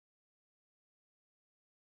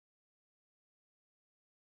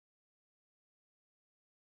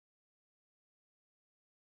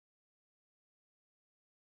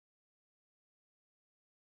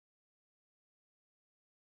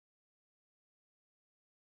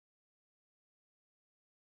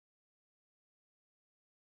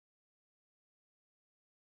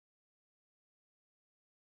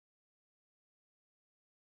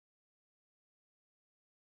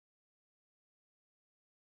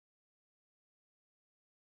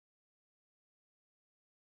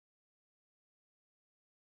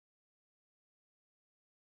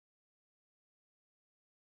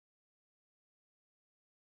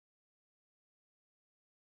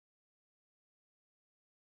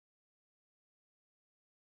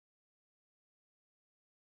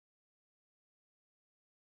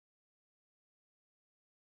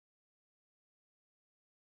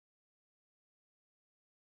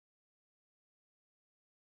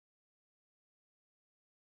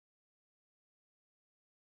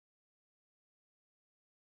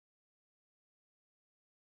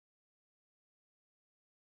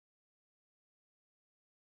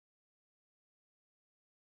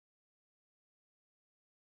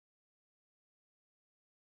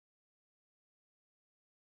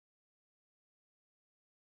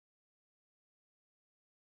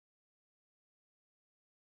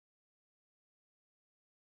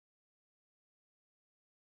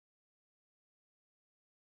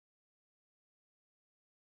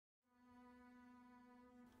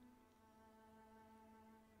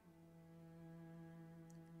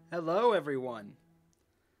Hello, everyone.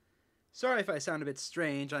 Sorry if I sound a bit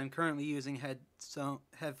strange. I'm currently using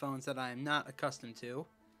headphones that I am not accustomed to.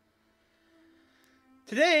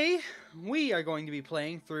 Today, we are going to be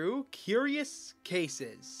playing through Curious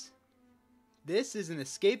Cases. This is an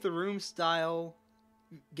escape the room style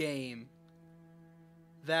game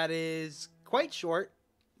that is quite short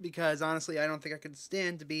because honestly, I don't think I could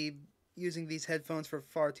stand to be using these headphones for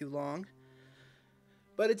far too long.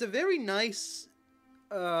 But it's a very nice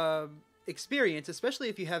experience, especially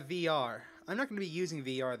if you have VR. I'm not going to be using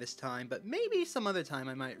VR this time, but maybe some other time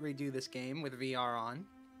I might redo this game with VR on.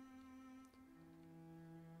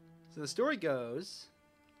 So the story goes,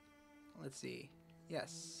 let's see,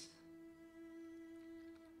 yes.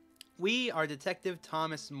 We are Detective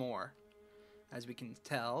Thomas More, as we can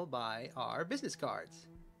tell by our business cards.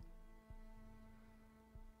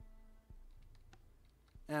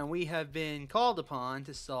 And we have been called upon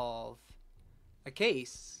to solve a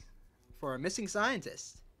case for a missing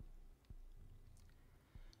scientist.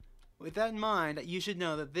 With that in mind, you should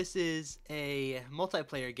know that this is a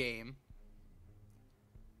multiplayer game,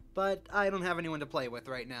 but I don't have anyone to play with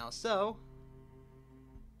right now, so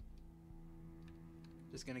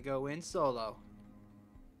just gonna go in solo.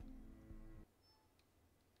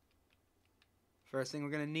 First thing we're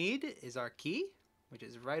gonna need is our key, which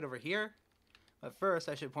is right over here. But first,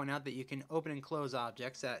 I should point out that you can open and close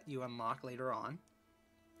objects that you unlock later on.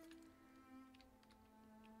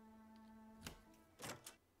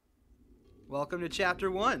 Welcome to Chapter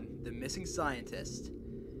 1, The Missing Scientist.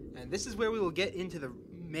 And this is where we will get into the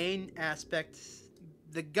main aspect,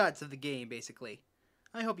 the guts of the game, basically.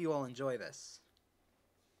 I hope you all enjoy this.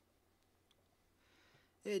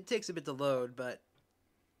 It takes a bit to load, but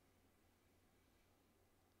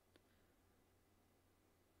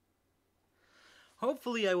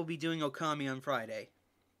hopefully I will be doing Okami on Friday.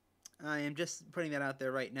 I am just putting that out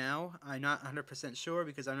there right now. I'm not 100% sure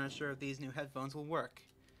because I'm not sure if these new headphones will work.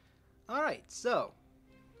 Alright, so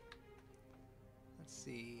let's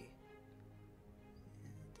see.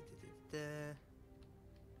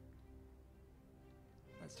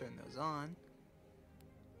 Let's turn those on.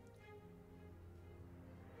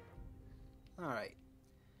 Alright,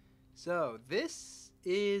 so this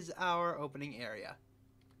is our opening area.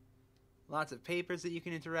 Lots of papers that you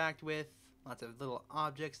can interact with, lots of little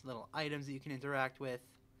objects, little items that you can interact with.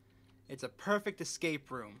 It's a perfect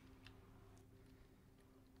escape room.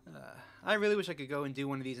 I really wish I could go and do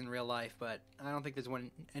one of these in real life, but I don't think there's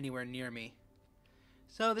one anywhere near me.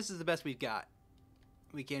 So this is the best we've got.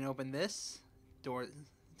 We can open this. Door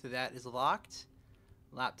to that is locked.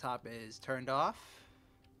 Laptop is turned off.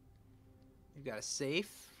 We've got a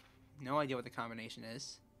safe. No idea what the combination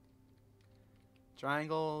is.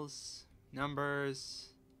 Triangles,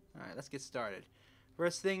 numbers. Alright, let's get started.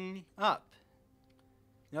 First thing up.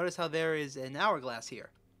 Notice how there is an hourglass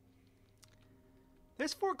here.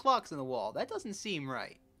 There's 4 clocks on the wall. That doesn't seem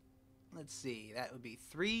right. Let's see. That would be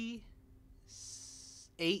 3,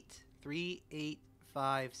 8, 3, 8,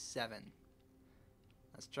 5, 7.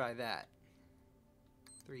 Let's try that.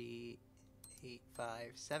 3, 8,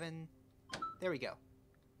 5, 7. There we go.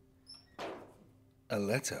 A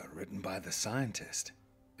letter written by the scientist.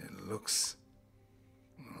 It looks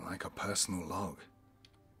like a personal log.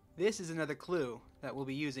 This is another clue that we'll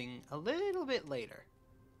be using a little bit later.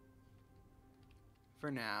 For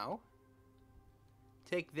now,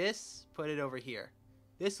 take this, put it over here.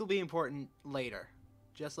 This will be important later,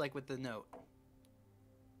 just like with the note.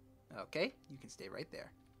 Okay, you can stay right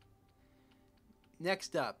there.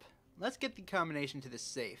 Next up, let's get the combination to this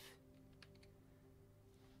safe.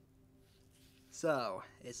 So,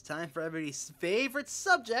 it's time for everybody's favorite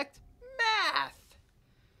subject, math!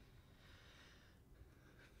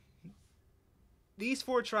 These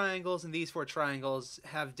 4 triangles and these 4 triangles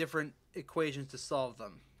have different equations to solve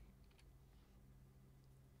them.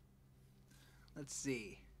 Let's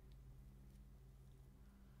see.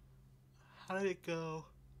 How did it go?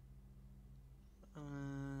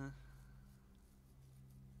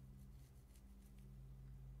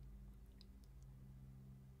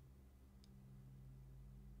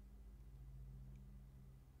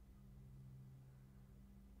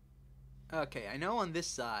 Okay, I know on this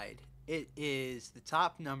side it is the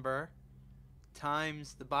top number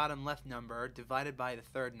times the bottom left number divided by the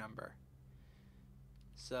third number.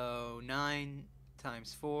 So 9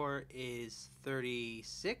 times 4 is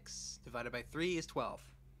 36, divided by 3 is 12.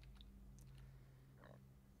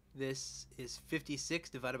 This is 56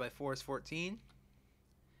 divided by 4 is 14.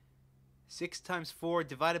 6 times 4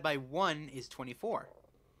 divided by 1 is 24.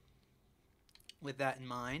 With that in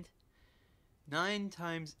mind, 9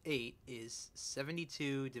 times 8 is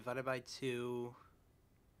 72 divided by 2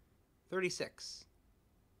 36.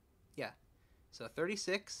 Yeah. So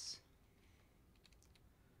 36.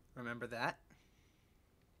 Remember that.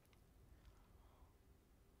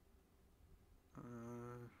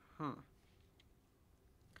 Huh.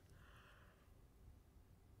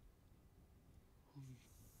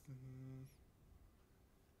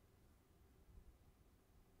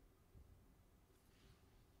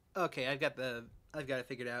 Okay, I've got it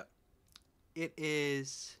figured out. It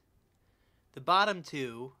is the bottom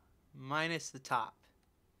 2 minus the top.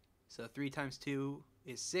 So 3 times 2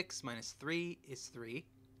 is 6, minus 3 is 3.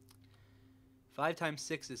 5 times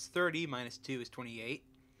 6 is 30, minus 2 is 28.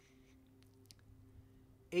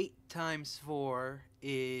 8 times 4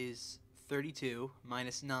 is 32,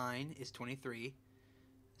 minus 9 is 23.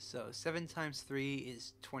 So 7 times 3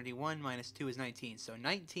 is 21, minus 2 is 19. So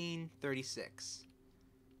 1936.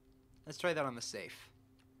 Let's try that on the safe.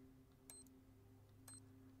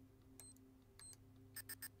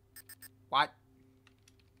 What?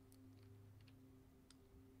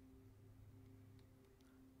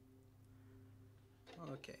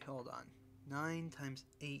 Okay, hold on. 9 times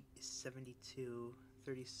 8 is 72.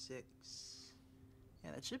 36. Yeah,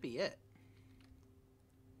 that should be it.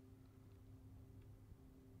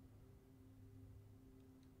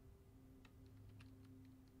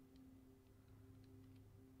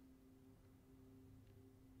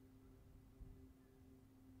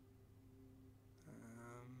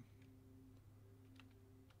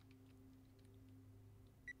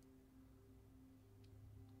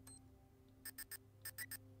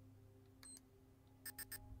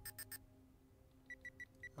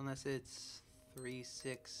 Unless it's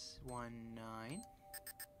 3619.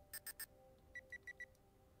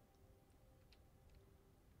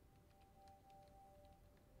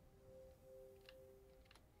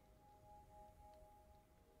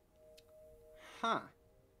 Huh.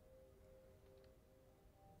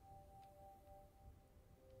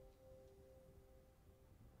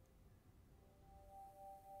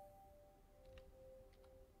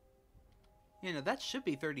 You know, that should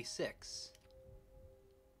be 36.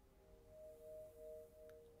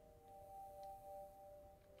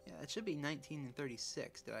 Yeah, it should be 19 and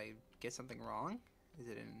 36. Did I get something wrong? Is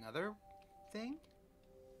it another thing?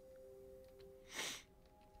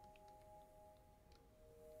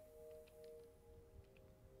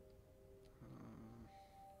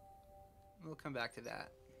 We'll come back to that,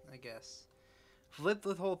 I guess. Flip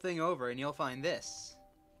the whole thing over and you'll find this.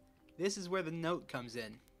 This is where the note comes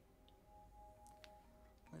in.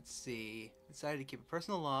 Let's see. Decided to keep a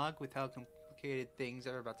personal log with how complicated things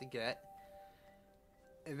are about to get.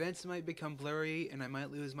 Events might become blurry and I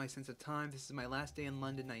might lose my sense of time. This is my last day in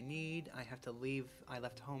London. I have to leave. I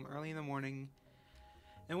left home early in the morning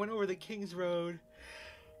and went over the King's Road.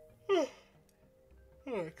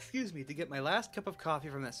 Excuse me, to get my last cup of coffee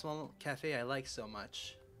from that small cafe I like so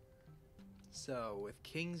much. So, with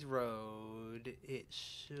King's Road, it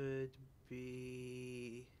should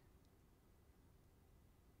be...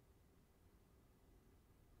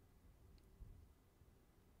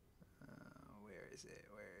 where is it?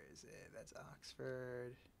 Where is it? That's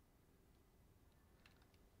Oxford.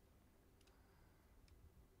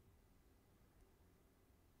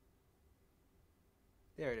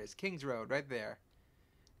 There it is, King's Road, right there.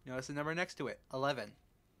 Notice the number next to it, 11.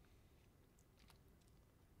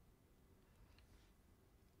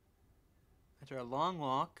 After a long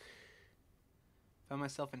walk, found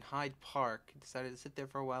myself in Hyde Park. Decided to sit there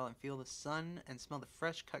for a while and feel the sun and smell the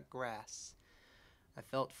fresh cut grass. I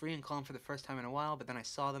felt free and calm for the first time in a while, but then I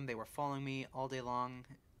saw them. They were following me all day long.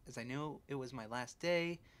 As I knew it was my last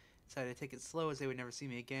day, decided to take it slow as they would never see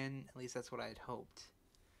me again. At least that's what I had hoped.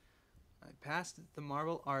 I passed the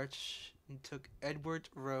Marble Arch and took Edward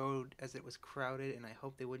Road as it was crowded, and I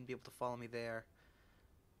hoped they wouldn't be able to follow me there.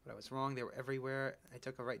 But I was wrong. They were everywhere. I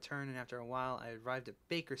took a right turn, and after a while, I arrived at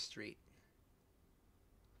Baker Street.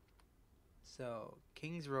 So,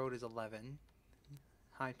 King's Road is 11.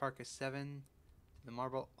 Hyde Park is 7. The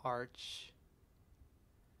Marble Arch.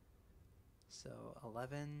 So,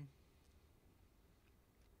 11.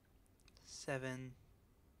 7.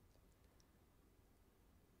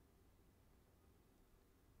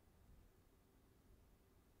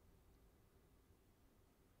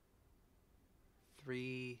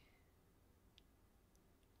 3,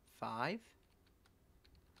 5.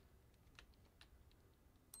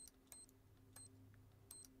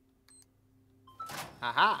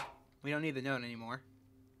 Aha! We don't need the note anymore.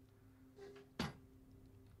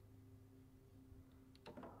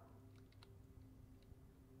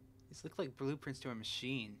 These look like blueprints to a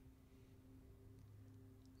machine.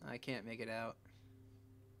 I can't make it out.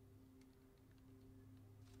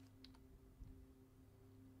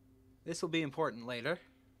 This will be important later.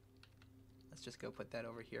 Let's just go put that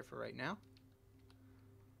over here for right now.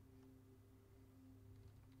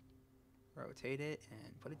 Rotate it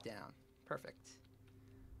and put it down. Perfect.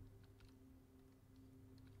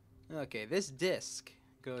 Okay, this disc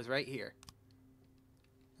goes right here.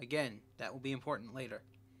 Again, that will be important later.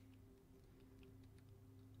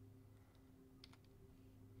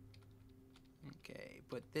 Okay,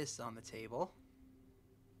 put this on the table.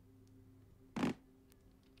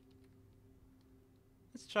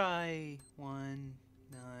 Let's try 1,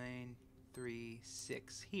 9, 3,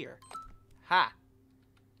 6 here. Ha!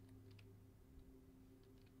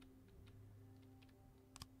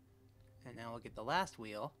 And now we'll get the last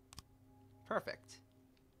wheel. Perfect.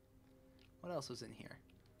 What else was in here?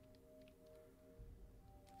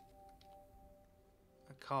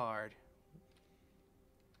 A card.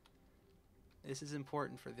 This is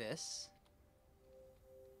important for this.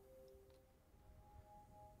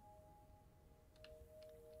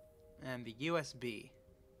 And the USB.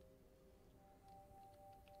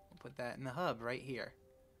 We'll put that in the hub right here.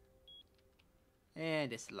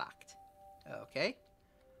 And it's locked. Okay.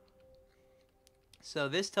 So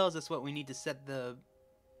this tells us what we need to set the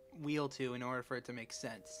wheel to in order for it to make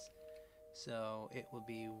sense. So it will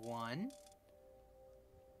be 1.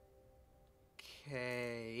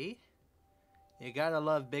 Okay. You gotta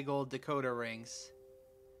love big old decoder rings.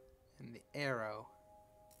 And the arrow.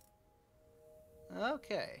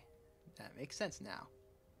 Okay. That makes sense now.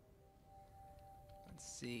 Let's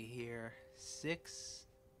see here. 6.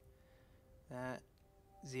 That.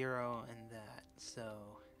 0 and that.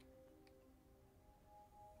 So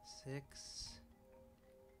 6.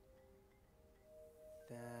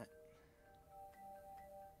 That.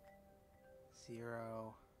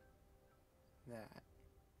 0. That.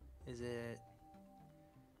 Is it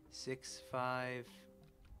 6, 5,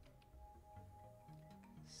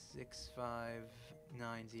 6, 5,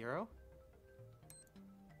 9, 0?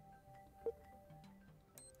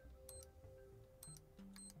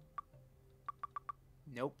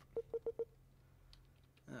 Nope.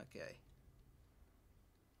 Okay.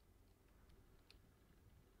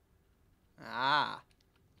 Ah,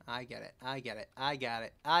 I get it. I get it. I got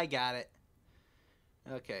it. I got it.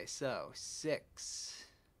 Okay, so 6.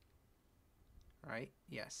 Right?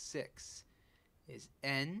 Yes, 6 is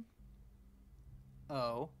N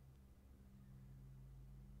O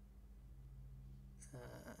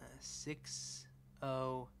 6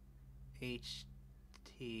 O H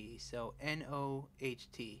T. So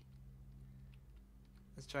NOHT.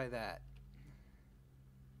 Let's try that.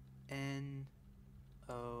 NOHT.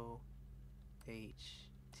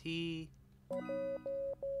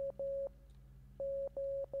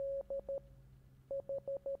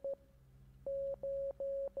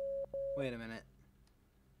 Wait a minute.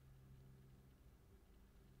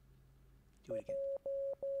 Do it again.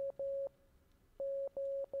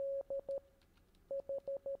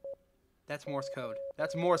 That's Morse code.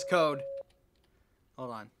 That's Morse code.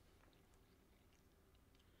 Hold on.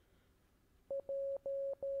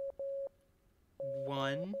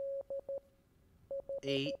 One,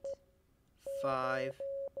 8, 5,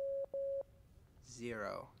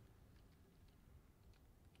 0.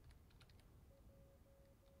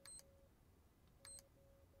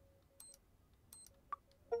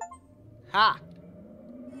 Ha!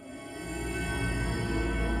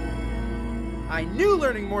 I knew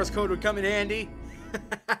learning Morse code would come in handy.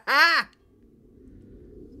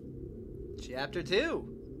 Chapter 2.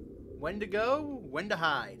 When to go, when to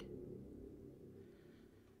hide.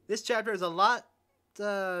 This chapter is a lot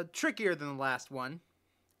trickier than the last one.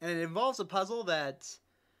 And it involves a puzzle that...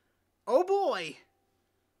 Oh boy!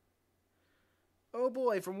 Oh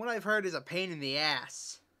boy, from what I've heard is a pain in the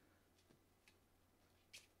ass.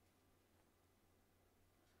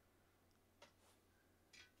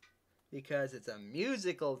 Because it's a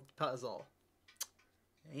musical puzzle.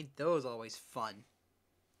 Ain't those always fun.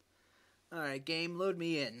 Alright, game, load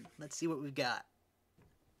me in. Let's see what we've got.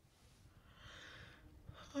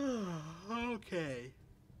 Okay.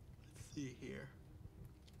 Let's see here.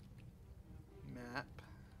 Map.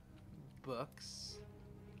 Books.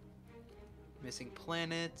 Missing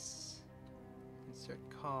planets. Insert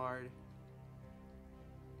card.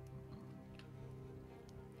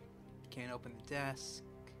 Can't open the desk.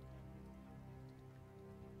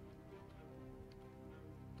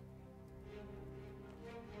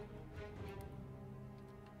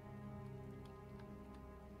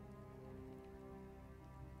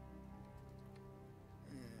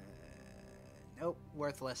 Nope,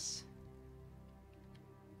 worthless.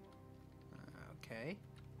 Okay.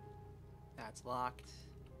 That's locked.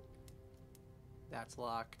 That's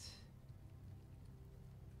locked.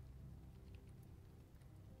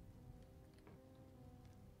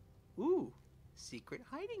 Ooh, secret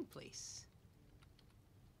hiding place.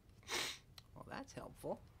 Well, that's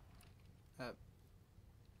helpful.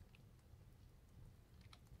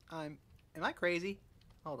 Am I crazy?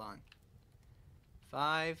 Hold on.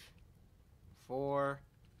 5, 4,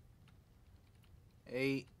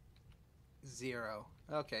 8, 0.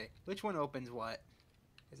 Okay, which one opens what?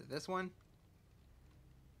 Is it this one?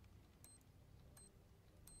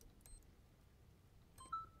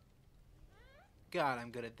 God,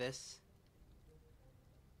 I'm good at this.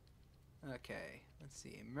 Okay, let's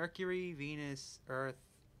see. Mercury, Venus, Earth,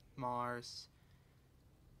 Mars,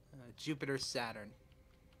 Jupiter, Saturn.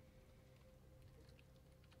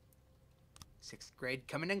 6th grade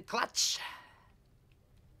coming in clutch.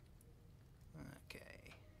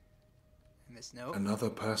 Okay. And this note. Another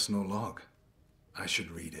personal log. I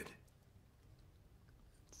should read it.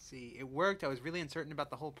 Let's see. It worked. I was really uncertain about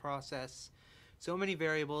the whole process. So many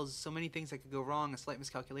variables, so many things that could go wrong. A slight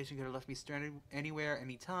miscalculation could have left me stranded anywhere,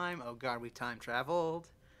 anytime. Oh god, we've time traveled.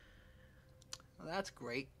 Well, that's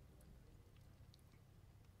great.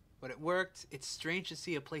 But it worked. It's strange to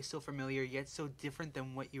see a place so familiar, yet so different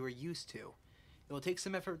than what you were used to. It will take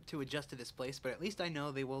some effort to adjust to this place, but at least I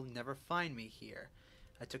know they will never find me here.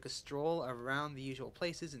 I took a stroll around the usual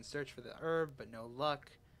places in search for the herb, but no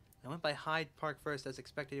luck. I went by Hyde Park first. As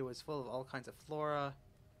expected, it was full of all kinds of flora.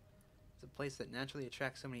 It's a place that naturally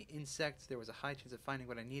attracts so many insects. There was a high chance of finding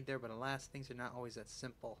what I need there, but alas, things are not always that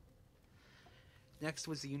simple. Next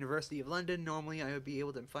was the University of London. Normally, I would be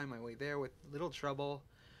able to find my way there with little trouble.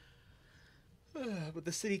 But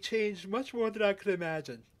the city changed much more than I could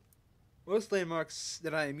imagine. Most landmarks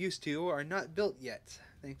that I am used to are not built yet.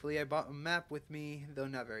 Thankfully, I brought a map with me, though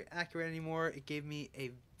not very accurate anymore. It gave me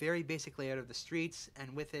a very basic layout of the streets,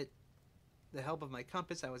 and with it, the help of my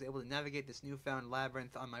compass, I was able to navigate this newfound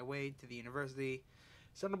labyrinth on my way to the university.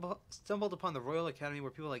 Stumbled upon the Royal Academy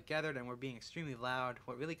where people had gathered and were being extremely loud.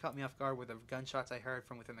 What really caught me off guard were the gunshots I heard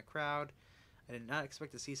from within the crowd. I did not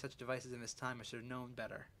expect to see such devices in this time. I should have known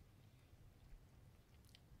better.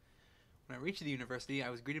 When I reached the university, I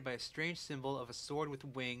was greeted by a strange symbol of a sword with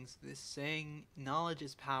wings, this saying, "Knowledge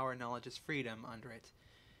is power, knowledge is freedom," under it.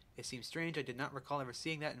 It seemed strange. I did not recall ever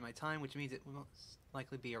seeing that in my time, which means it will most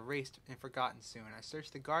likely be erased and forgotten soon. I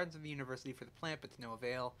searched the gardens of the university for the plant, but to no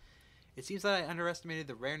avail. It seems that I underestimated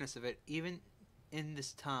the rareness of it, even in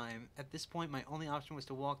this time. At this point, my only option was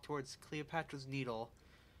to walk towards Cleopatra's Needle,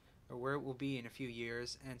 or where it will be in a few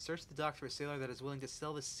years, and search the docks for a sailor that is willing to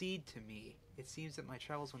sell the seed to me. It seems that my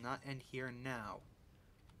travels will not end here and now.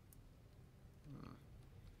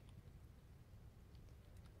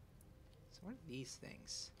 So what are these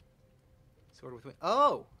things? Sword with wings.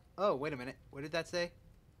 Oh! Oh, wait a minute. What did that say?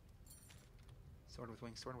 Sword with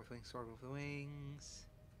wings, sword with wings, sword with wings.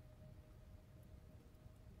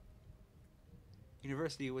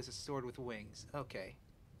 University was a sword with wings. Okay.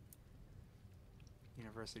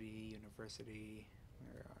 University, university.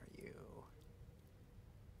 Where are you?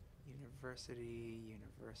 University,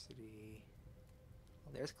 university.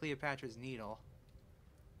 Well, there's Cleopatra's Needle.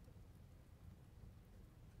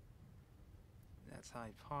 That's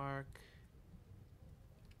Hyde Park.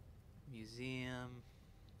 Museum.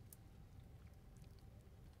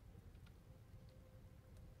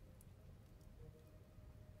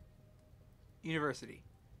 University.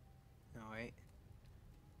 No, wait.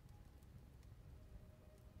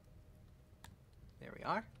 There we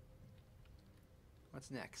are.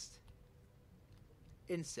 What's next?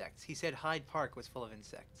 Insects. He said Hyde Park was full of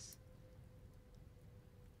insects.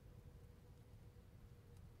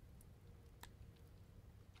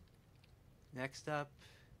 Next up,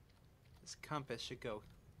 this compass should go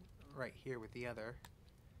right here with the other.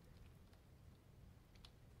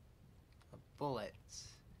 A bullet.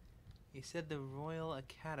 He said the Royal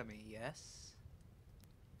Academy, yes?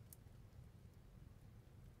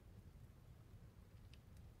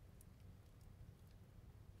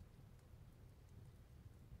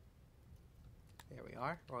 There we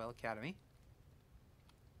are, Royal Academy.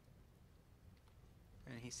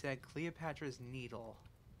 And he said Cleopatra's Needle.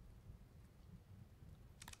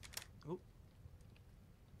 Oop.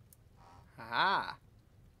 Haha!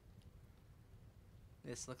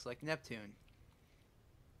 This looks like Neptune.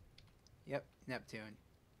 Yep, Neptune.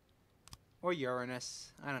 Or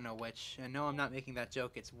Uranus. I don't know which. And no, I'm not making that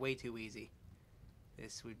joke. It's way too easy.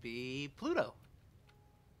 This would be Pluto.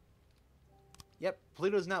 Yep,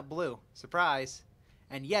 Pluto's not blue. Surprise.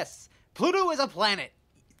 And yes, Pluto is a planet.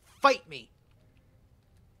 Fight me.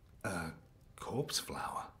 A corpse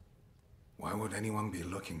flower? Why would anyone be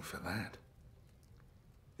looking for that?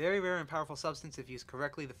 Very rare and powerful substance if used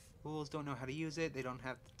correctly. The fools don't know how to use it. They don't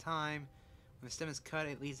have the time. When the stem is cut,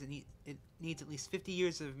 it needs at least 50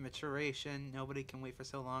 years of maturation. Nobody can wait for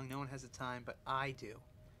so long. No one has the time, but I do.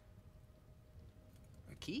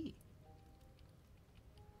 A key.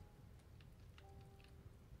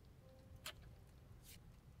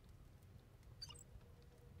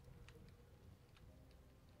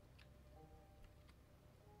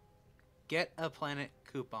 Get a planet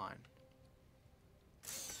coupon.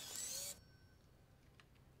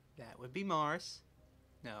 That would be Mars.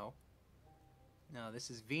 No. No,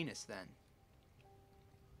 this is Venus then.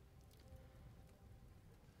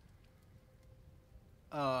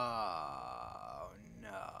 Oh,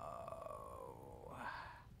 no.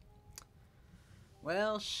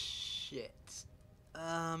 Well, shit.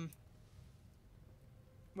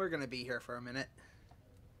 We're gonna be here for a minute.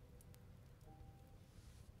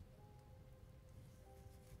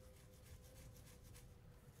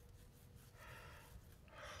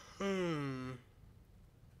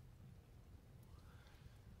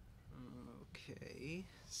 Okay,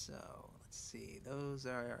 so let's see. Those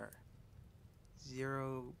are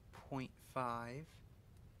 0.5.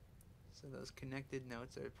 So those connected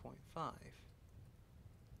notes are 0.5. Hold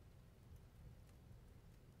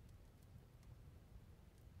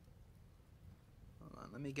on,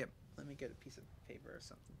 let me get a piece of paper or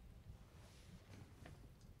something.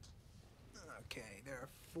 Okay, there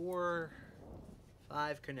are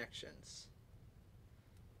 5 connections.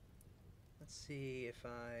 Let's see if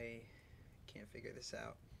I can't figure this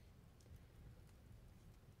out.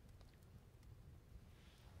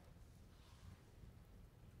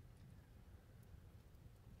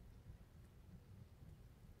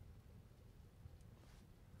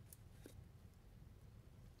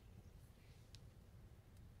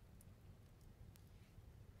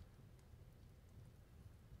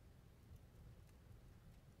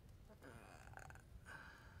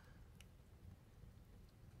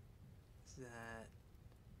 Is that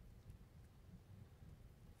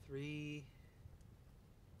 3?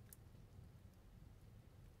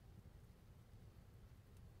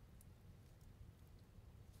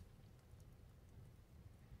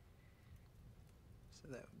 So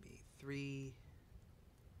that would be 3,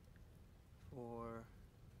 4,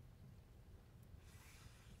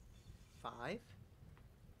 5.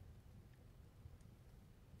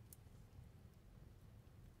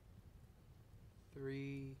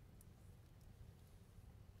 Three.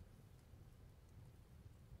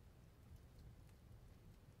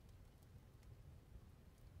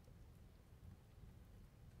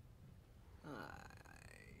 I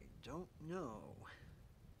don't know.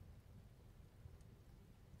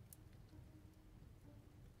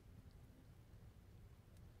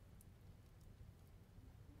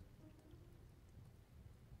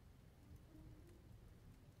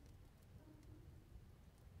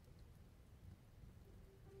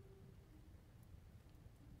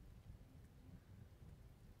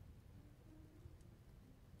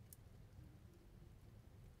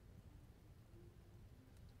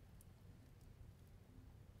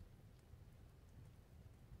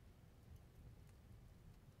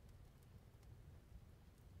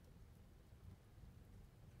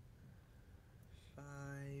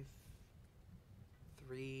 Five,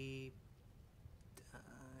 3,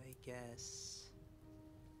 I guess.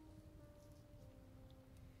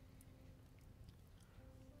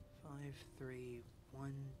 5, 3,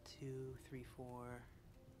 1, 2, 3, 4,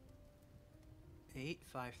 8.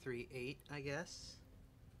 5, 3, 8, I guess.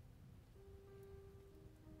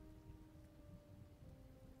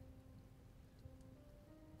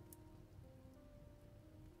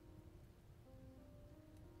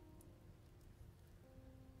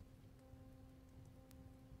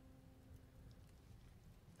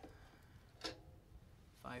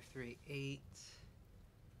 Five, 3, 8.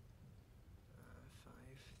 5,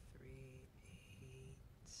 3, 8.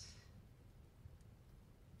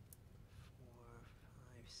 4,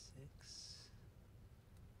 5, 6.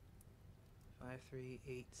 5, 3,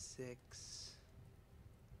 8, 6.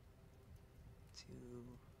 2,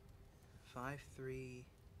 5, 3,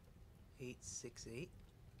 8, 6, 8.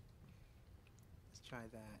 Let's try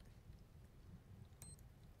that.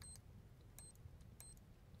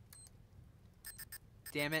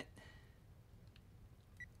 Damn it.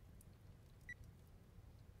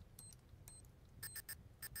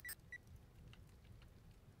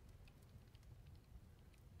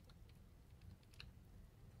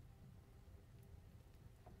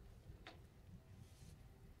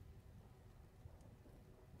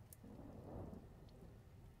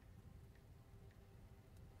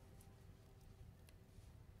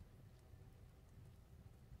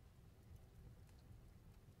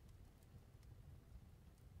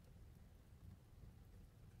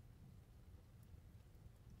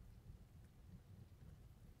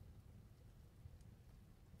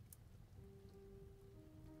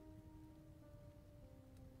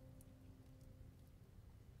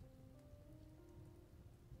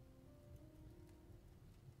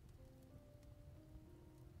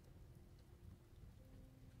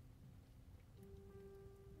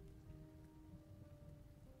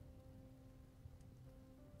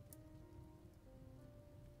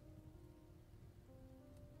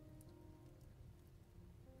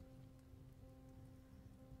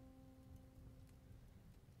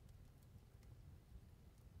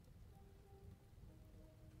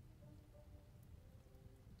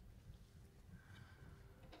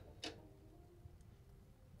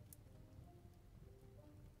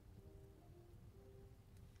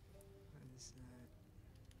 is that?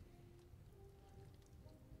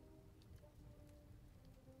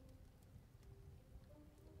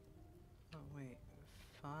 Oh wait,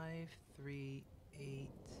 5, 3, 8,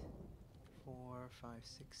 4, 5,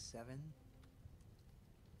 6, 7,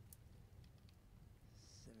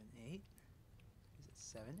 7, 8. Is it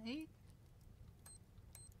 7, 8?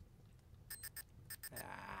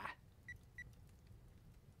 Ah.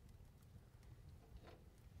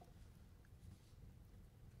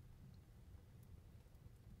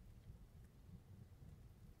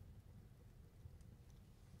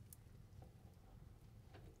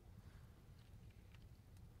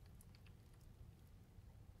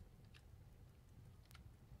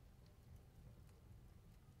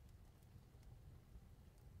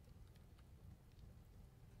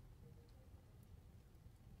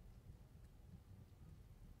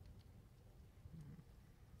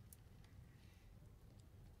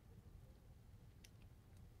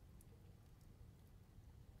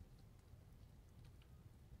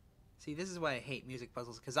 See, this is why I hate music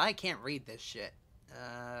puzzles, because I can't read this shit.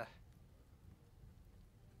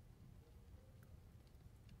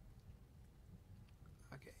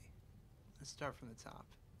 Okay. Let's start from the top.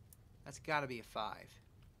 That's gotta be a 5.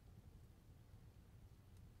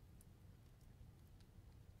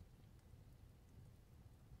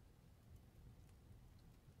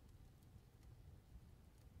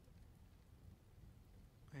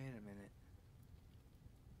 Wait a minute.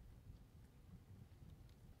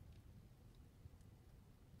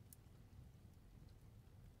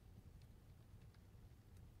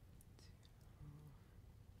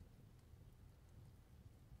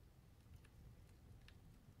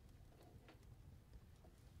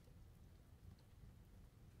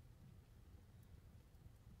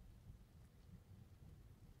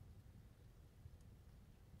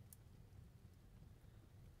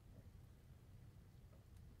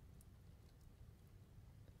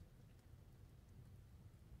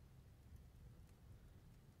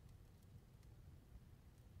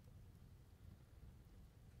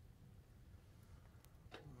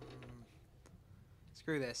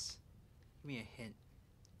 Screw this. Give me a hint.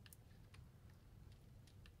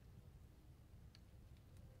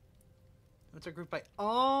 What's our group by?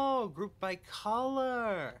 Oh, group by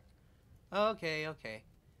color. Okay, okay.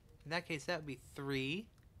 In that case, that would be 3.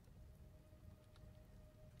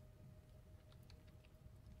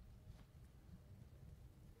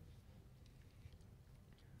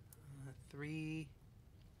 3.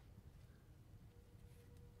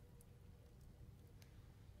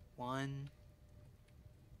 1.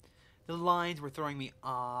 The lines were throwing me.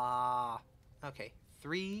 Okay.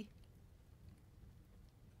 3.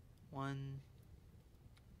 1,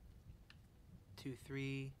 2,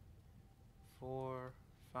 3, 4,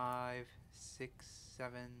 5, 6,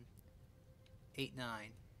 7, 8, 9.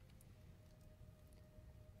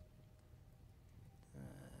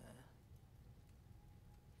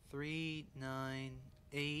 3, 9,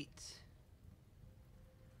 8.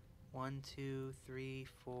 1, 2, 3,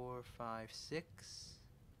 4, 5, 6.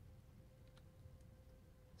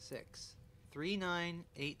 6. 3, 9,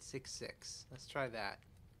 8, 6, 6. Let's try that.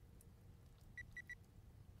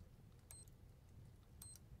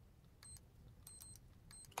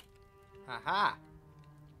 Aha!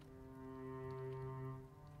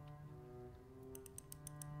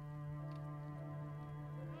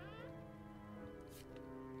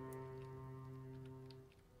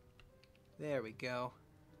 There we go.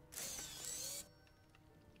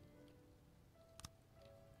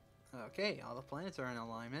 Okay, all the planets are in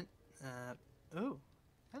alignment. Ooh,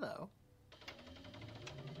 hello.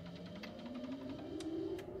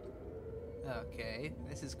 Okay,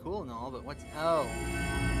 this is cool and all, but what's... Oh,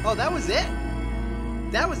 that was it?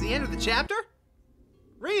 That was the end of the chapter?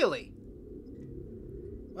 Really?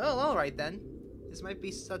 Well, alright then. This might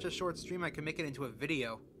be such a short stream I can make it into a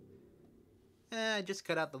video. I just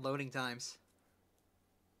cut out the loading times.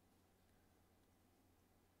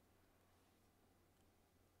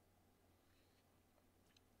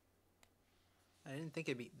 I didn't think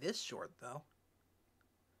it'd be this short, though.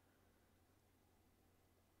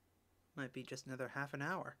 Might be just another half an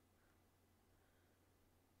hour.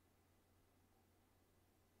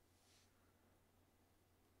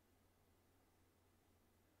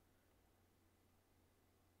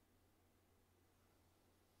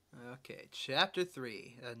 Okay, Chapter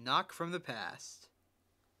 3, A Knock from the Past.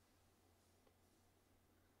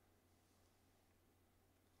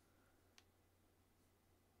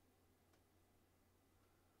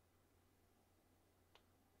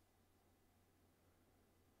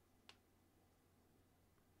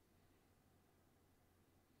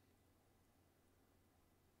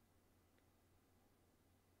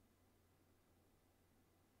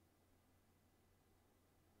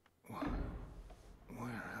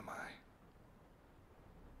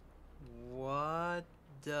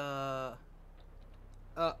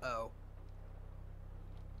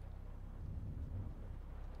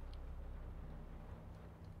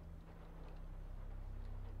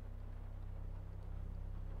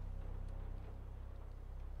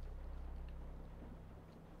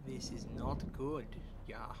 This is not good.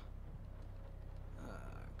 Yeah.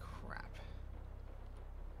 Crap.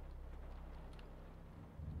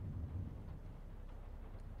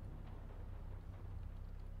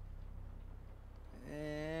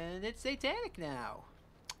 And it's satanic now.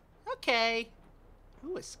 Okay.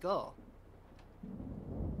 Ooh, a skull.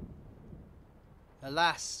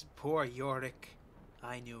 Alas, poor Yorick.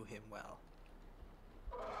 I knew him well.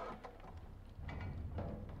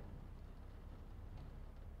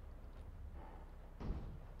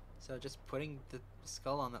 So just putting the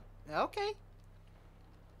skull on the... Okay.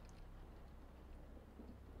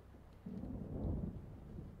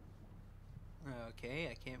 Okay,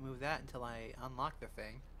 I can't move that until I unlock the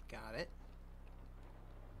thing. Got it.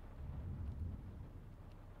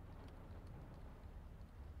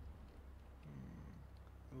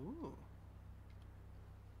 Ooh.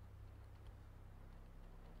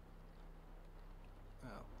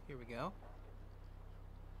 Oh, here we go.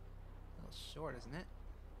 A little short, isn't it?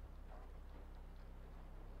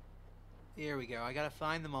 Here we go. I gotta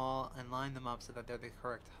find them all and line them up so that they're the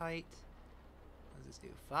correct height. What does this do?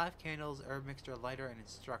 5 candles, herb mixture, lighter, and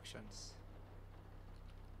instructions.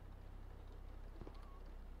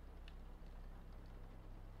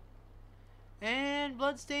 And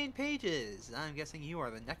bloodstained pages. I'm guessing you are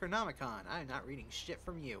the Necronomicon. I'm not reading shit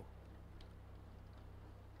from you.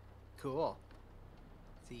 Cool.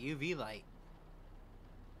 It's a UV light.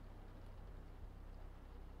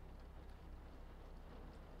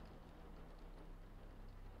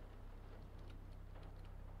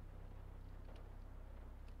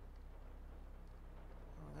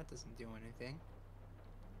 Oh, that doesn't do anything.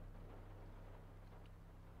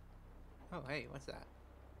 Oh, hey, what's that?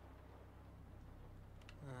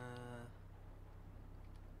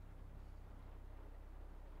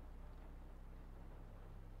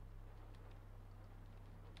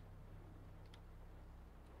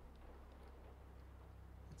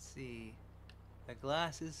 Let's see. The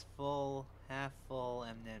glass is full, half full,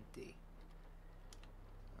 and empty.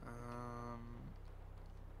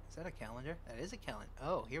 Is that a calendar? That is a calendar.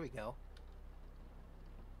 Oh, here we go.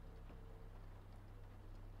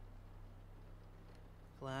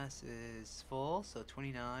 Glass is full, so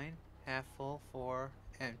 29. Half full, 4.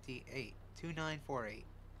 Empty, 8. 2948.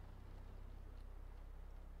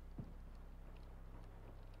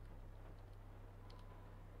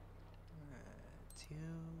 Two,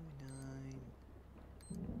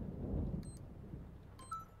 9.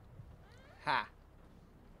 Ha!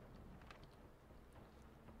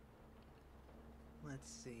 Let's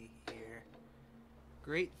see here.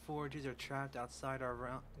 Great forges are trapped outside our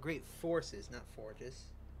realm. Great forces, not forges.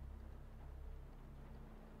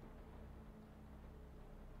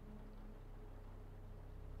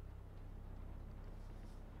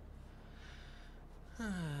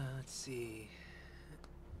 Let's see.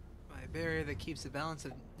 My barrier that keeps the balance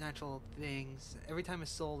of natural things. Every time a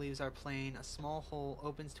soul leaves our plane, a small hole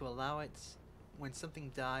opens to allow it. When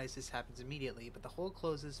something dies, this happens immediately, but the hole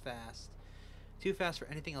closes fast. Too fast for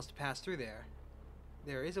anything else to pass through there.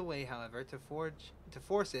 There is a way, however, to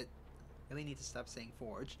force it. I really need to stop saying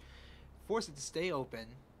forge. Force it to stay open.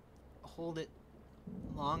 Hold it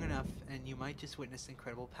long enough, and you might just witness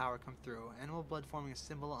incredible power come through. Animal blood forming a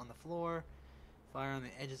symbol on the floor. Fire on the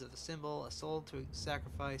edges of the symbol. A soul to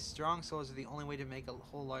sacrifice. Strong souls are the only way to make a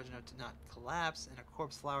hole large enough to not collapse. And a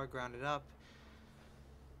corpse flower grounded up.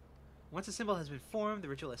 Once a symbol has been formed, the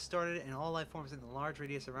ritual has started, and all life forms in the large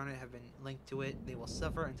radius around it have been linked to it. They will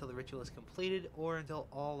suffer until the ritual is completed, or until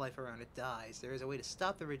all life around it dies. There is a way to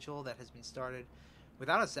stop the ritual that has been started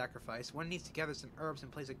without a sacrifice. One needs to gather some herbs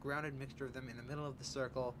and place a grounded mixture of them in the middle of the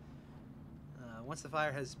circle. Once the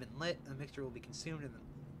fire has been lit, the mixture will be consumed, and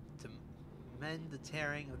to mend the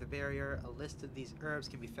tearing of the barrier, a list of these herbs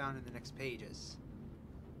can be found in the next pages.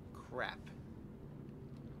 Crap.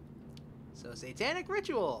 So, satanic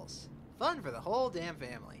rituals! Fun for the whole damn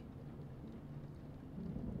family.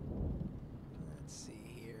 Let's see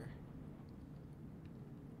here.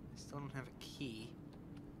 I still don't have a key.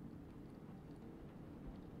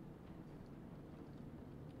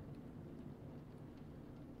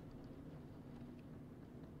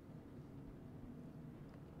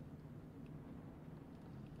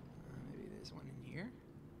 Maybe there's one in here.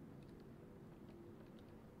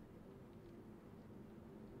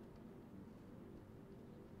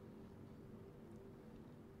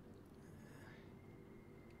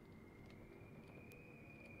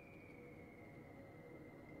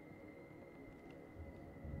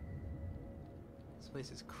 This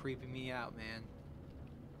place is creeping me out, man.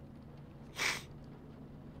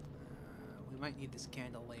 We might need this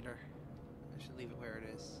candle later. I should leave it where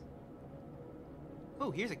it is.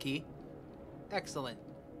 Oh, here's a key. Excellent.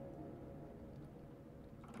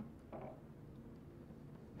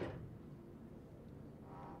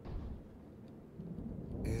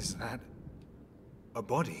 Is that a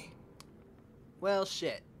body? Well,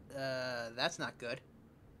 shit. That's not good.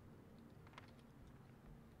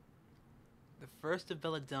 The first of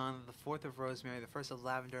belladonna, the fourth of rosemary, the first of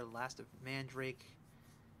lavender, the last of mandrake,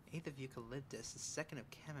 eighth of eucalyptus, the second of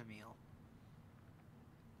chamomile.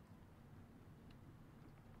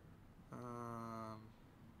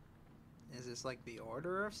 Is this like the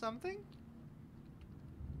order of something?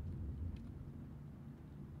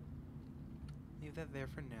 Leave that there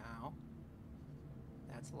for now.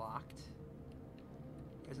 That's locked.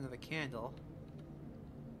 There's another candle.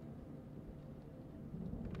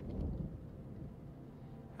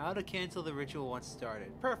 How to cancel the ritual once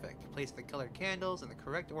started. Perfect. Place the colored candles in the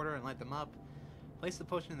correct order and light them up. Place the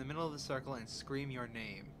potion in the middle of the circle and scream your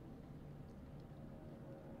name.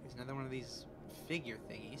 Here's another one of these figure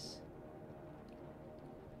thingies.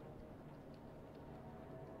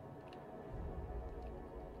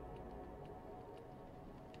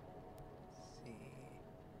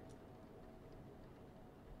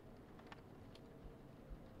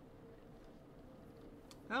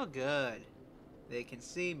 Oh, good. They can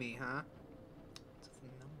see me, huh? What's with the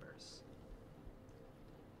numbers?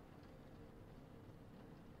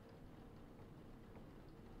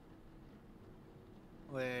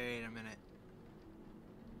 Wait a minute.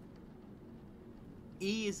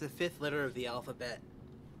 E is the fifth letter of the alphabet.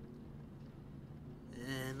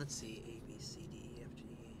 And let's see. A, B, C, D, E, F, G,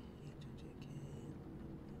 H, I, J, K, L,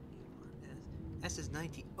 M, N, O, S. S is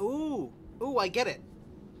 19. Ooh! Ooh, I get it!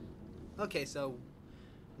 Okay, so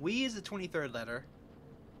we is the 23rd letter.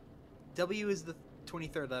 W is the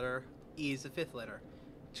 23rd letter. E is the 5th letter.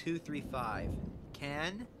 2, 3, 5.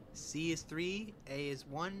 Can. C is 3. A is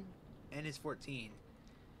 1. N is 14.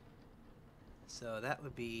 So that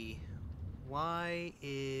would be Y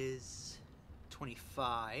is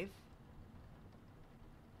 25.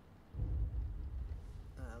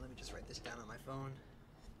 Let me just write this down on my phone.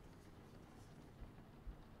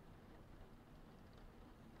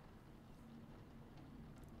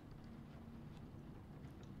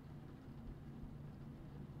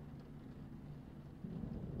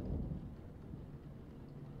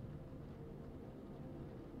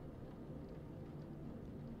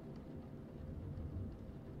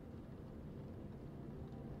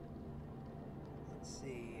 Let's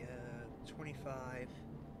see, 25.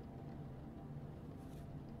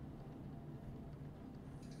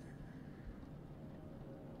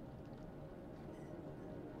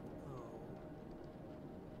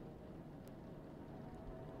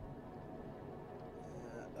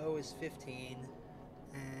 O is 15,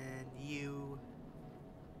 and U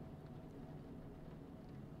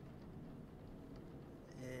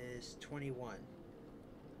is 21.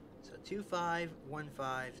 So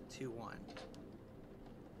 251521.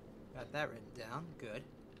 Got that written down. Good.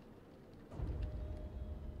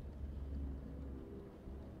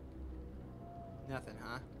 Nothing,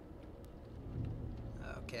 huh?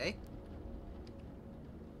 Okay.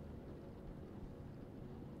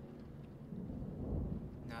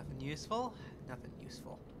 Nothing useful. Nothing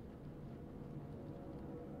useful.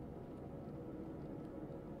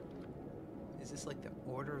 Is this like the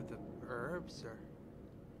order of the herbs, or?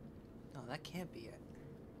 No, that can't be it.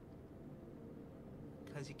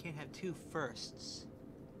 Because you can't have two firsts.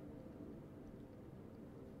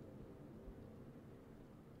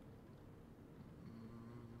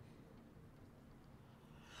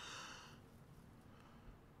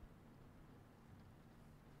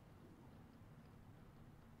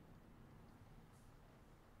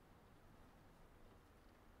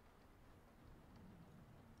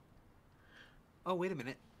 Oh, wait a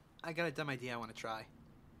minute. I got a dumb idea I want to try.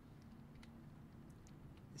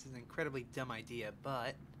 This is an incredibly dumb idea,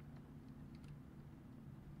 but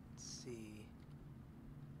let's see.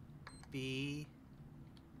 B,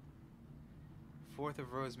 fourth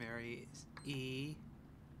of rosemary is E,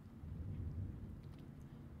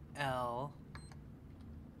 L,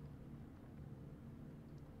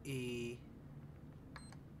 E,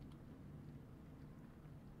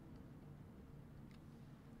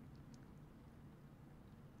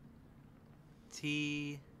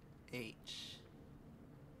 T, H.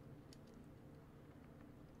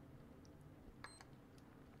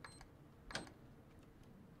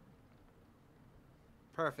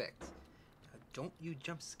 Perfect. Now, don't you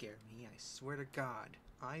jump scare me, I swear to God.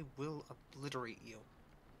 I will obliterate you.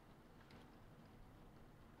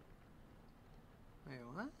 Wait,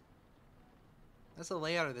 what? That's the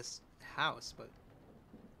layout of this house, but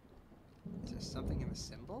is there something in the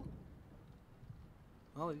symbol?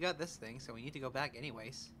 Well, we've got this thing, so we need to go back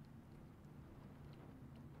anyways.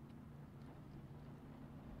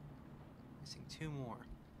 Missing two more.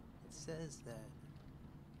 It says that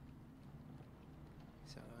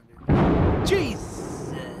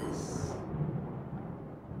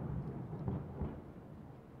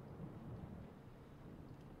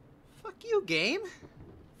you, game.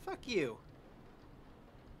 Fuck you.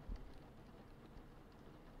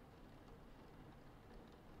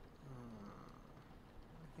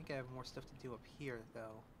 I think I have more stuff to do up here,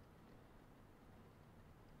 though.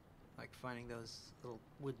 Like finding those little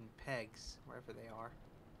wooden pegs, wherever they are.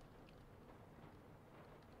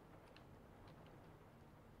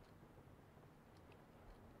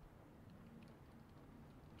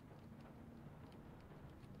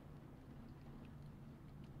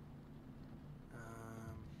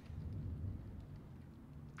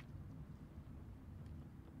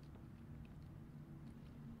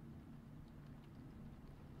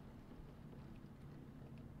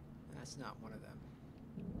 That's not one of them.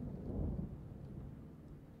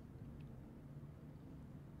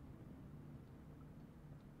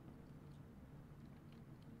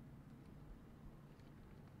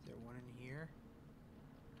 Is there one in here?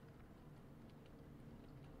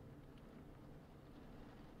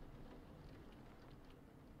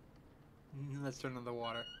 Let's turn on the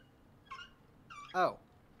water. Oh.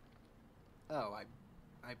 Oh,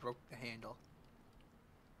 I broke the handle.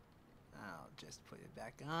 I'll just put it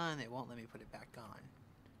back on. It won't let me put it back on.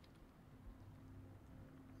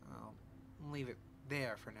 I'll leave it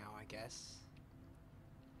there for now, I guess.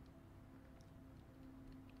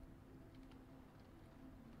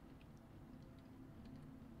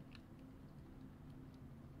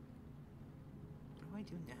 What do I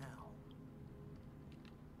do now?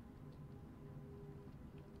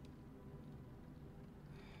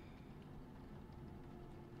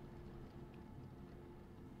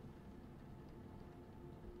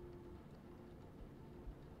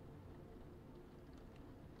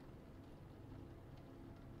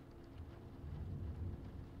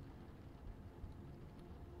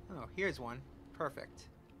 Oh, here's one. Perfect.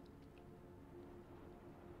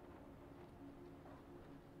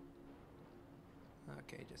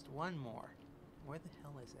 Okay, just one more. Where the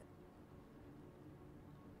hell is it?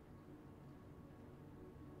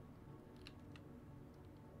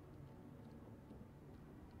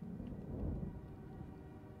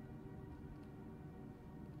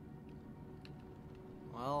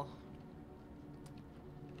 Well,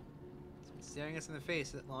 it's been staring us in the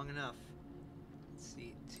face long enough. Let's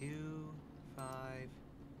see, 2, 5,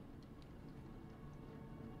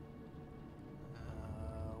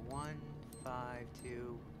 1, 5,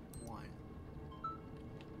 2, 1.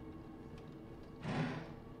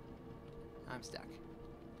 I'm stuck.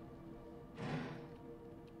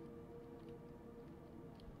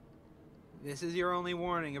 This is your only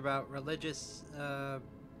warning about religious, well,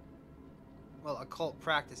 occult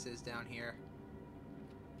practices down here.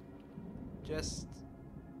 Just...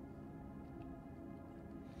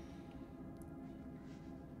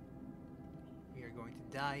 we are going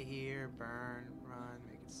to die here, burn, run,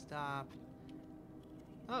 make it stop.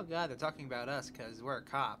 Oh god, they're talking about us because we're a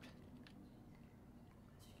cop.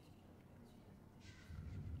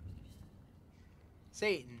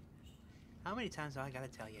 Satan, how many times do I gotta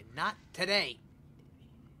tell you? Not today!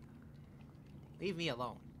 Leave me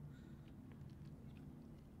alone.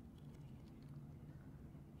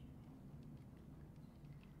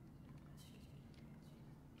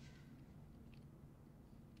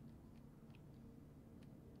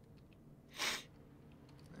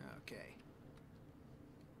 Okay.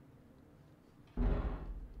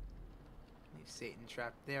 Leave Satan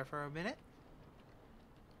trapped there for a minute.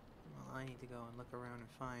 Well, I need to go and look around and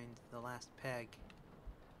find the last peg.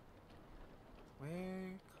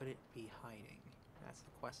 Where could it be hiding? That's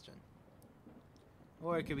the question.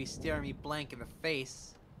 Or it could be staring me blank in the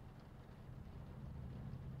face.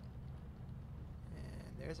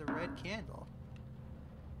 And there's a red candle.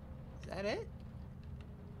 Is that it?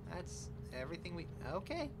 That's everything we...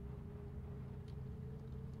 Okay.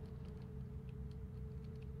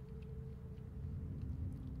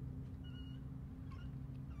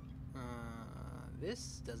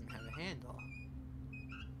 This doesn't have a handle.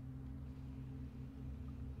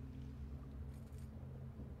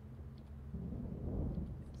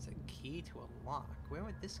 It's a key to a lock. Where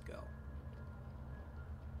would this go?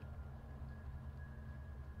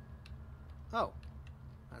 Oh.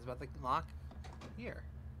 I was about to lock here.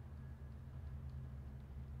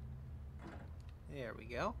 There we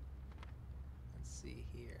go. Let's see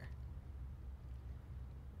here.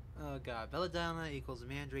 Oh god. Belladonna equals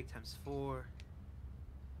Mandrake times 4.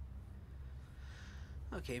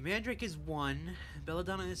 Okay, Mandrake is 1.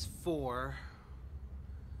 Belladonna is 4.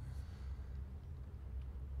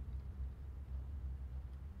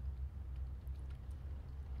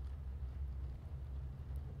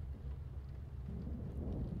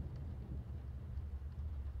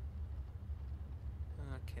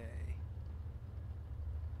 Okay.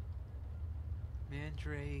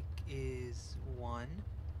 Mandrake is 1.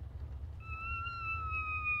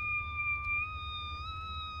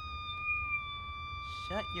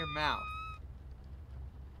 Shut your mouth.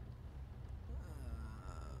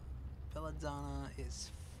 Belladonna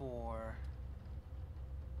is 4.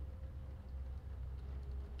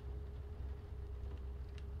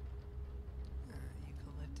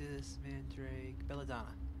 Eucalyptus, Mandrake,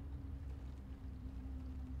 Belladonna.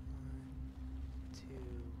 1, 2,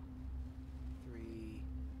 3,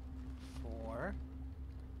 4.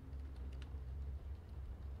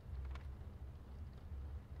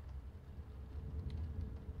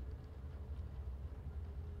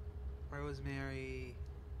 Rosemary.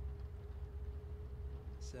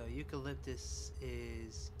 So eucalyptus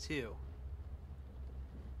is 2.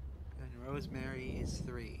 And rosemary is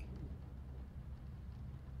 3.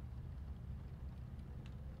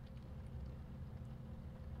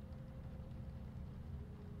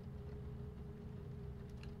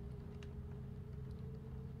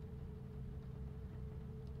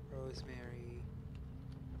 Rosemary.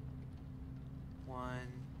 1,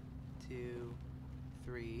 2,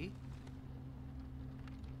 3.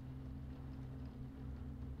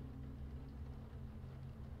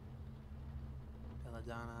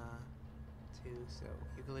 Belladonna, 2. So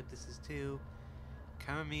eucalyptus is 2.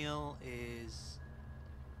 Chamomile is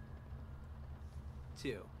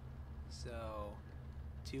 2. So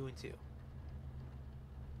 2 and 2.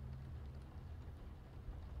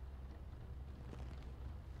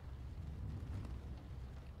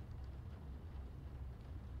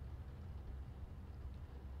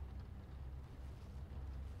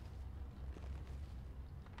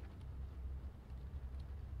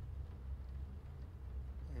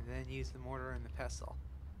 And then use the mortar and the pestle.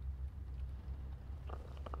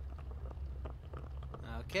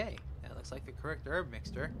 Okay, that looks like the correct herb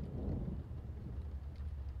mixture.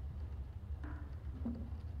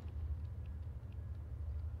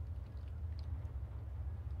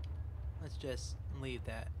 Let's just leave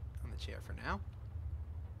that on the chair for now.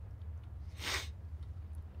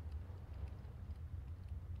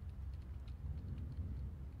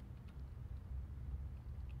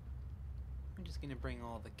 I'm just going to bring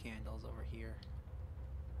all the candles over here.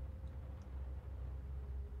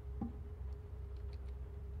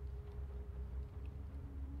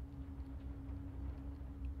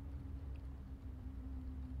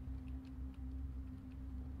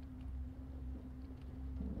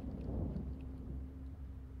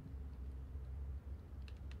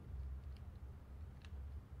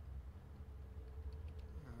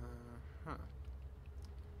 Huh.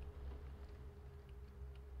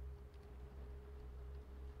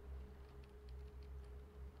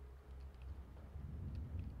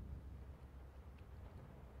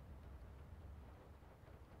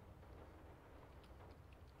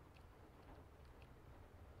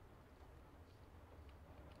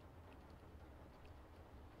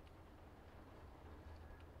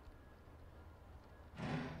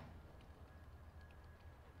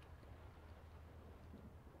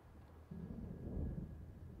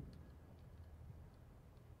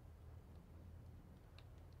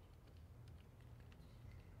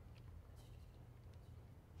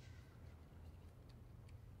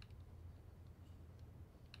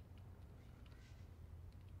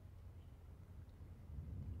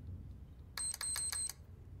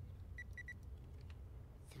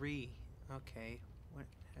 3. Okay, what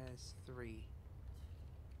has 3?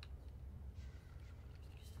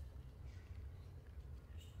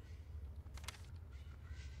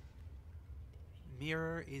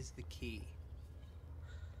 Mirror is the key.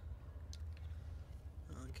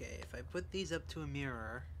 Okay, if I put these up to a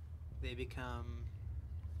mirror, they become...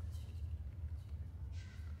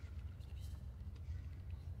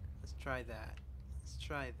 Let's try that. Let's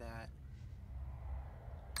try that.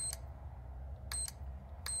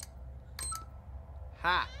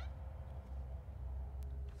 Ha!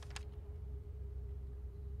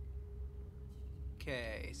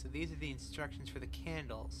 Okay, so these are the instructions for the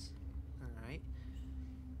candles. Alright.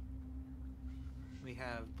 We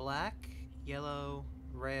have black, yellow,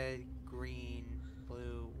 red, green,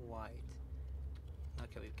 blue, white.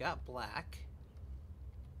 Okay, we've got black.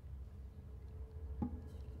 Let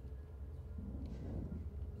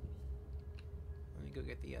me go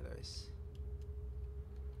get the others.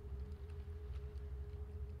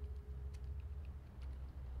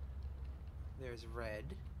 There's red.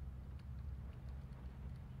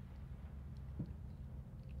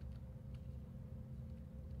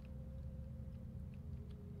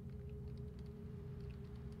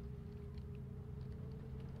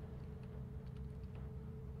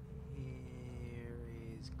 Here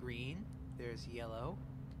is green. There's yellow.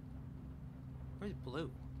 Where's blue?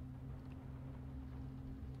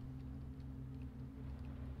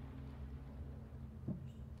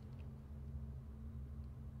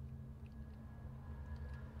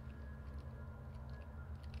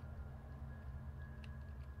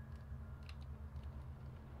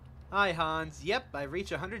 Hi, Hans. Yep, I've reached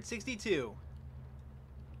 162.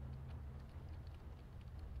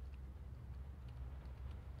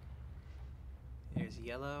 Here's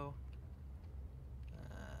yellow.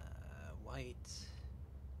 White.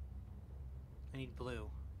 I need blue.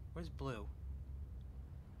 Where's blue?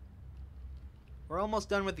 We're almost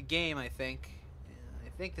done with the game, I think. I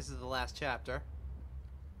think this is the last chapter.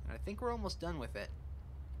 And I think we're almost done with it.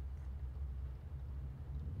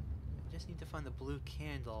 I just need to find the blue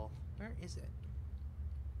candle. Where is it?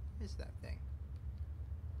 Where is that thing?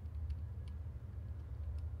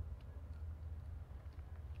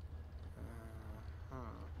 Huh.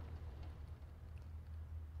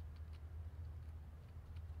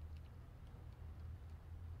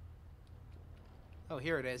 Oh,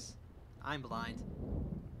 here it is. I'm blind.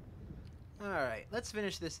 Alright, let's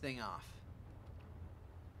finish this thing off.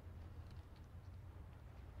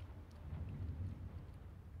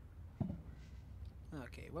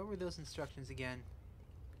 Okay, what were those instructions again?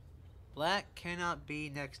 Black cannot be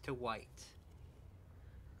next to white.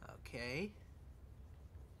 Okay.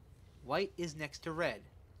 White is next to red.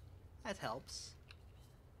 That helps.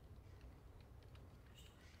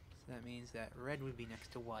 So that means that red would be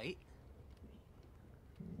next to white.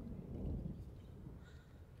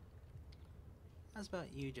 How's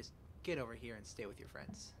about you just get over here and stay with your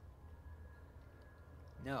friends?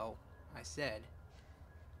 No, I said.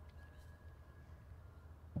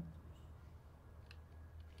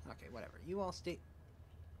 Okay, whatever. You all stay.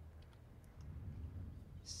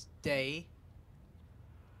 Stay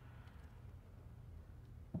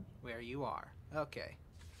where you are. Okay.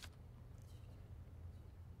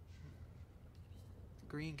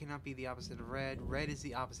 Green cannot be the opposite of red. Red is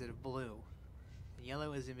the opposite of blue. And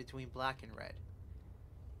yellow is in between black and red.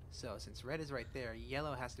 So, since red is right there,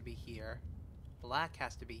 yellow has to be here. Black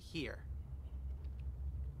has to be here.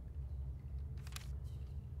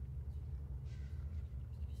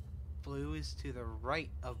 Blue is to the right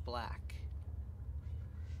of black.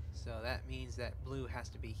 So that means that blue has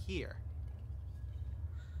to be here.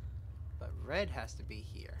 But red has to be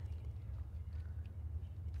here.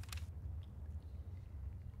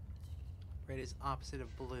 Red is opposite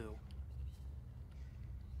of blue.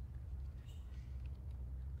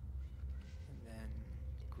 And then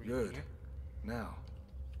green Good. here. Now,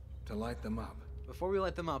 to light them up. Before we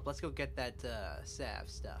light them up, let's go get that salve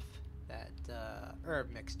stuff. That herb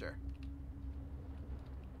mixture.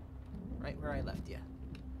 Right where I left you.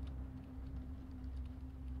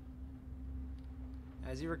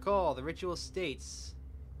 As you recall, the ritual states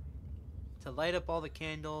to light up all the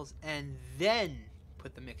candles and then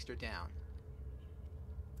put the mixture down.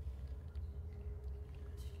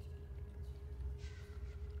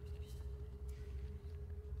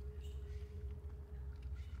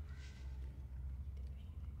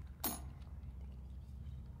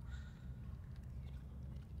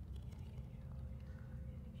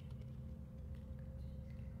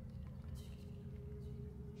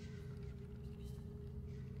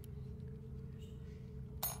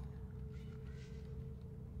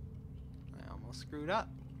 Screwed up.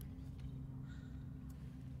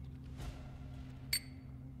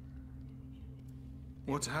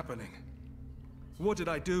 What's happening? What did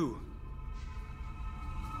I do?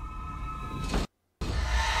 Oh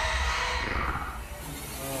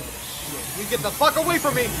shit. You get the fuck away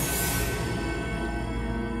from me!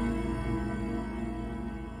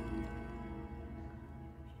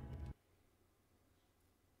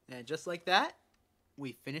 And just like that,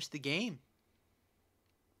 we finished the game.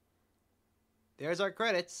 There's our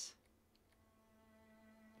credits.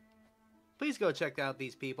 Please go check out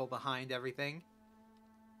these people behind everything.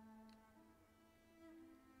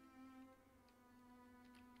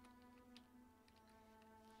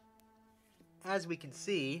 As we can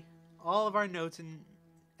see, all of our notes and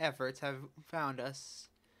efforts have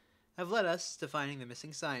led us to finding the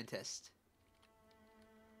missing scientist.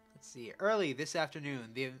 Let's see. Early this afternoon,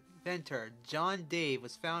 the inventor, John Dave,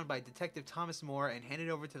 was found by Detective Thomas Moore and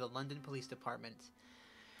handed over to the London Police Department.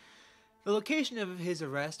 The location of his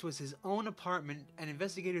arrest was his own apartment, and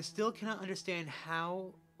investigators still cannot understand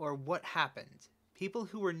how or what happened. People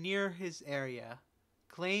who were near his area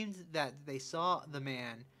claimed that they saw the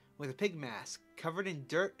man with a pig mask, covered in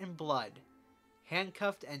dirt and blood,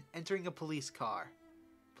 handcuffed and entering a police car.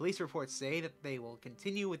 Police reports say that they will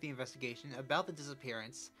continue with the investigation about the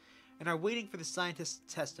disappearance and are waiting for the scientist's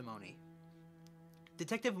testimony.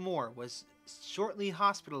 Detective Moore was shortly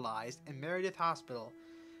hospitalized in Meredith Hospital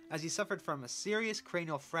as he suffered from a serious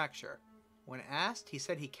cranial fracture. When asked, he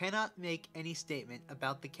said he cannot make any statement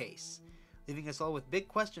about the case, leaving us all with big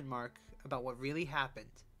question mark about what really happened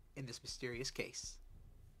in this mysterious case.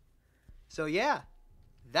 So yeah,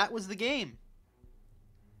 that was the game.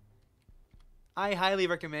 I highly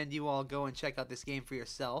recommend you all go and check out this game for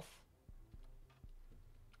yourself,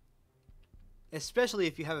 especially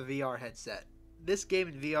if you have a VR headset. This game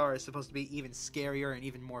in VR is supposed to be even scarier and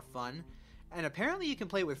even more fun, and apparently you can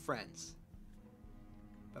play with friends.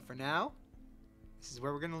 But for now, this is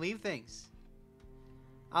where we're going to leave things.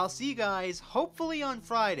 I'll see you guys hopefully on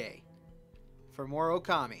Friday for more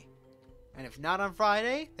Okami. And if not on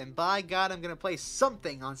Friday, then by God, I'm going to play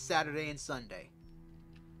something on Saturday and Sunday.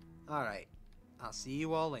 Alright, I'll see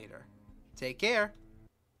you all later. Take care.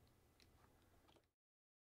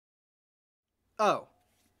 Oh,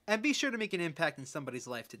 and be sure to make an impact in somebody's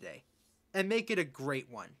life today. And make it a great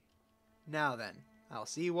one. Now then, I'll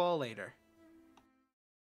see you all later.